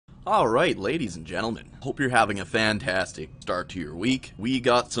Alright, ladies and gentlemen, hope you're having a fantastic start to your week. We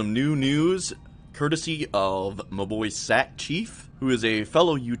got some new news, courtesy of my boy Sackchief, who is a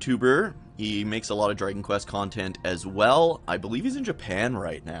fellow YouTuber. He makes a lot of Dragon Quest content as well. I believe he's in Japan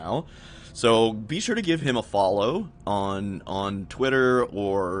right now. So be sure to give him a follow on Twitter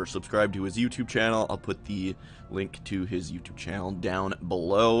or subscribe to his YouTube channel. I'll put the link to his YouTube channel down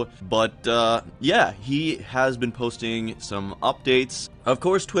below. But yeah, he has been posting some updates. Of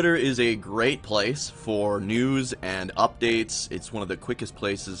course, Twitter is a great place for news and updates. It's one of the quickest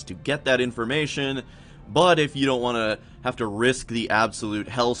places to get that information. But if you don't want to have to risk the absolute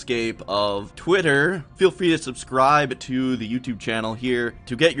hellscape of Twitter, feel free to subscribe to the YouTube channel here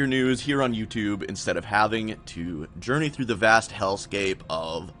to get your news here on YouTube instead of having to journey through the vast hellscape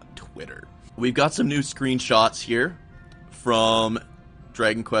of Twitter. We've got some new screenshots here from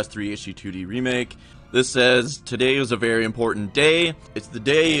Dragon Quest III HD2D Remake. This says, today is a very important day. It's the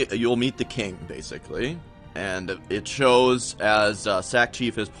day you'll meet the king, basically. And it shows, as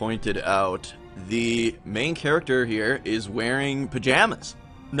Sackchief has pointed out, the main character here is wearing pajamas.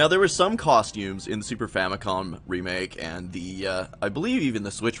 Now, there were some costumes in the Super Famicom remake and the, I believe even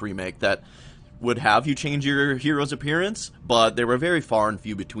the Switch remake that would have you change your hero's appearance, but they were very far and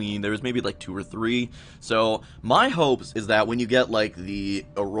few between. There was maybe like 2 or 3. So my hopes is that when you get like the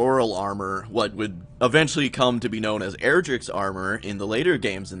auroral armor, what would eventually come to be known as Erdrick's armor in the later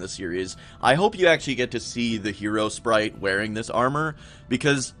games in the series, I hope you actually get to see the hero sprite wearing this armor,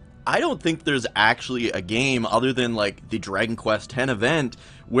 because I don't think there's actually a game other than like the Dragon Quest X event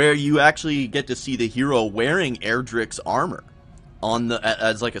where you actually get to see the hero wearing Erdrick's armor on the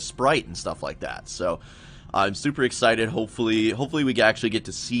as like a sprite and stuff like that. So I'm super excited. Hopefully we actually get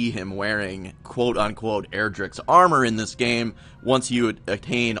to see him wearing quote unquote Erdrick's armor in this game once you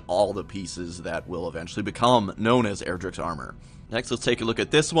attain all the pieces that will eventually become known as Erdrick's armor. Next, let's take a look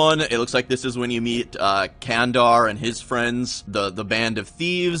at this one. It looks like this is when you meet Kandar and his friends, the band of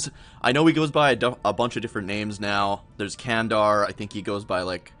thieves. I know he goes by a bunch of different names now. There's Kandar. I think he goes by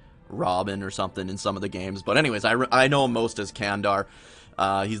like Robbin or something in some of the games. But anyways, I know him most as Kandar.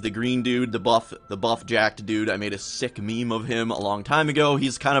 He's the green dude, the buff jacked dude. I made a sick meme of him a long time ago.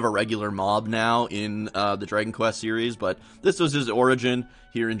 He's kind of a regular mob now in the Dragon Quest series, but this was his origin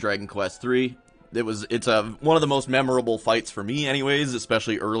here in Dragon Quest III. It's one of the most memorable fights for me anyways,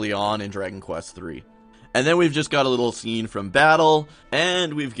 especially early on in Dragon Quest III. And then we've just got a little scene from battle,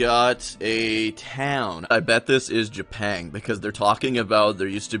 and we've got a town. I bet this is Japan, because they're talking about there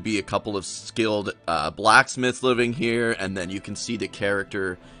used to be a couple of skilled blacksmiths living here, and then you can see the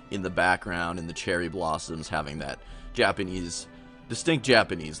character in the background in the cherry blossoms having that distinct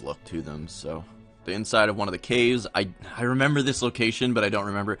Japanese look to them, so the inside of one of the caves. I remember this location, but I don't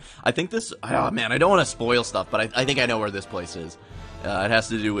remember. I think this, oh man, I don't want to spoil stuff, but I think I know where this place is. It has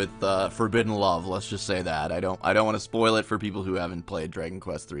to do with forbidden love, let's just say that. I don't want to spoil it for people who haven't played Dragon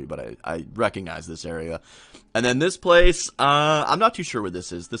Quest III, but I recognize this area. And then this place, I'm not too sure where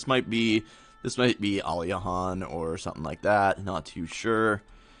this is. This might be Aliahan or something like that, not too sure.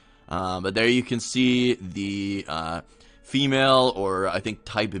 But there you can see the female, or I think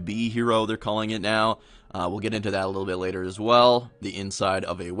Type B hero they're calling it now. We'll get into that a little bit later as well. The inside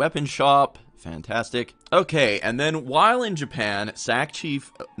of a weapon shop. Fantastic. Okay, and then while in Japan, Sackchief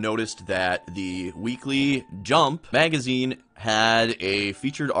noticed that the Weekly Jump magazine had a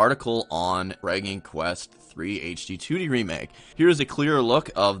featured article on Dragon Quest III HD2D Remake. Here's a clearer look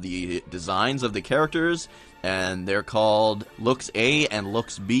of the designs of the characters, and they're called Looks A and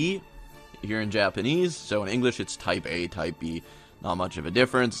Looks B here in Japanese. So in English it's Type A, Type B. Not much of a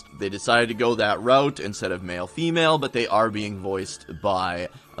difference. They decided to go that route instead of male-female, but they are being voiced by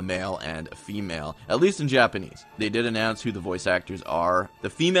a male and a female, at least in Japanese. They did announce who the voice actors are.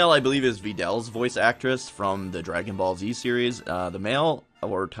 The female, I believe, is Vidal's voice actress from the Dragon Ball Z series. The male,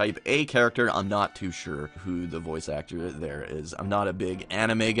 or Type A character, I'm not too sure who the voice actor there is. I'm not a big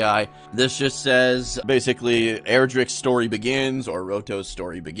anime guy. This just says, basically, Erdrick's story begins, or Roto's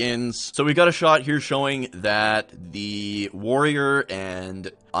story begins. So we got a shot here showing that the warrior,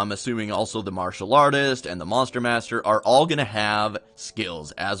 and I'm assuming also the martial artist and the monster master, are all going to have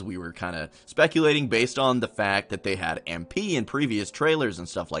skills, as we were kind of speculating based on the fact that they had MP in previous trailers and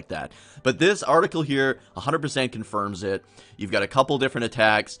stuff like that. But this article here 100% confirms it. You've got a couple different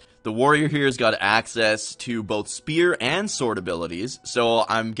attacks. The warrior here has got access to both spear and sword abilities, so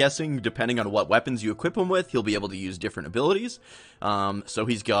I'm guessing depending on what weapons you equip him with, he'll be able to use different abilities. So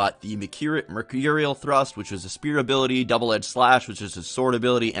he's got the Mercurial Thrust, which is a spear ability, Double-Edged Slash, which is a sword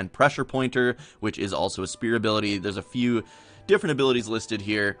ability, and Pressure Pointer, which is also a spear ability. There's a few different abilities listed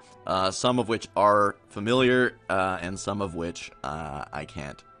here, some of which are familiar, and some of which I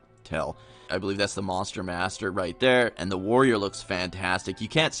can't tell. I believe that's the Monster Master right there, and the Warrior looks fantastic. You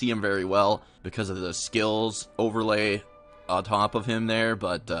can't see him very well because of the skills overlay on top of him there,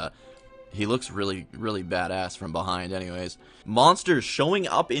 but he looks really, really badass from behind anyways. Monsters showing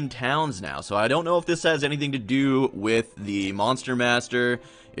up in towns now, so I don't know if this has anything to do with the Monster Master,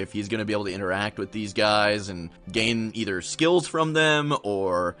 if he's going to be able to interact with these guys and gain either skills from them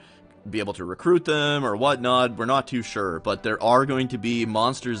or be able to recruit them or whatnot. We're not too sure, but there are going to be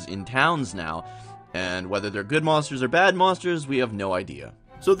monsters in towns now, and whether they're good monsters or bad monsters, we have no idea.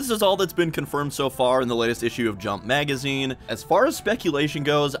 So this is all that's been confirmed so far in the latest issue of Jump Magazine. As far as speculation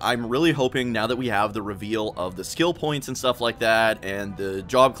goes, I'm really hoping now that we have the reveal of the skill points and stuff like that, and the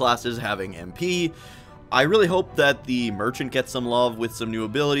job classes having MP, I really hope that the Merchant gets some love with some new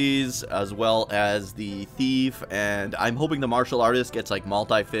abilities, as well as the Thief, and I'm hoping the Martial Artist gets like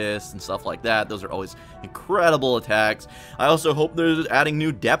Multi-Fist and stuff like that. Those are always incredible attacks. I also hope they're adding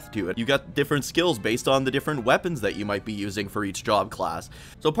new depth to it. You got different skills based on the different weapons that you might be using for each job class.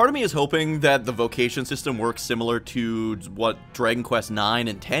 So part of me is hoping that the Vocation system works similar to what Dragon Quest 9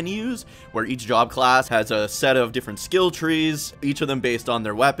 and 10 use, where each job class has a set of different skill trees, each of them based on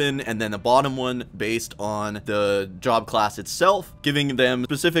their weapon, and then the bottom one based on the job class itself, giving them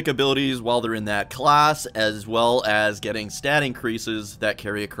specific abilities while they're in that class, as well as getting stat increases that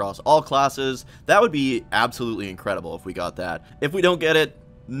carry across all classes. That would be absolutely incredible if we got that. If we don't get it,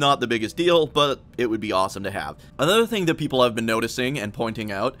 not the biggest deal, but it would be awesome to have. Another thing that people have been noticing and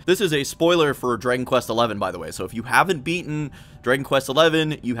pointing out, this is a spoiler for Dragon Quest 11, by the way, so if you haven't beaten Dragon Quest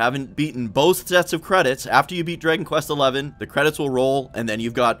 11, you haven't beaten both sets of credits. After you beat Dragon Quest 11, the credits will roll, and then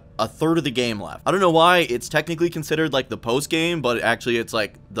you've got a third of the game left. I don't know why it's technically considered like the post-game, but actually it's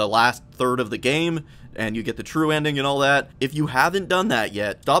like the last third of the game, and you get the true ending and all that. If you haven't done that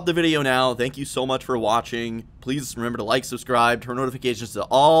yet, stop the video now. Thank you so much for watching. Please remember to like, subscribe, turn notifications to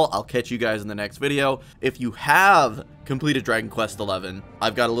all. I'll catch you guys in the next video. If you have completed Dragon Quest 11,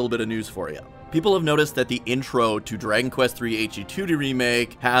 I've got a little bit of news for you. People have noticed that the intro to Dragon Quest 3 HD2D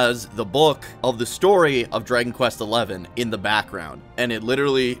Remake has the book of the story of Dragon Quest 11 in the background. And it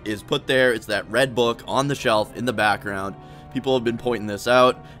literally is put there. It's that red book on the shelf in the background. People have been pointing this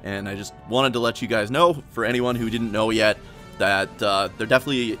out, and I just wanted to let you guys know, for anyone who didn't know yet, that they're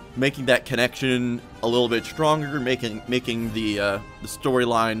definitely making that connection a little bit stronger, making the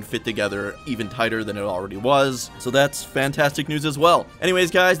storyline fit together even tighter than it already was. So that's fantastic news as well. Anyways,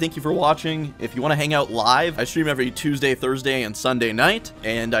 guys, thank you for watching. If you want to hang out live, I stream every Tuesday, Thursday, and Sunday night,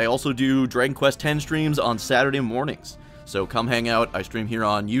 and I also do Dragon Quest X streams on Saturday mornings. So come hang out. I stream here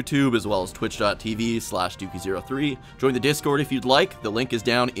on YouTube as well as twitch.tv/Dookie03. Join the Discord if you'd like. The link is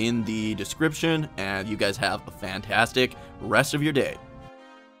down in the description, and you guys have a fantastic rest of your day.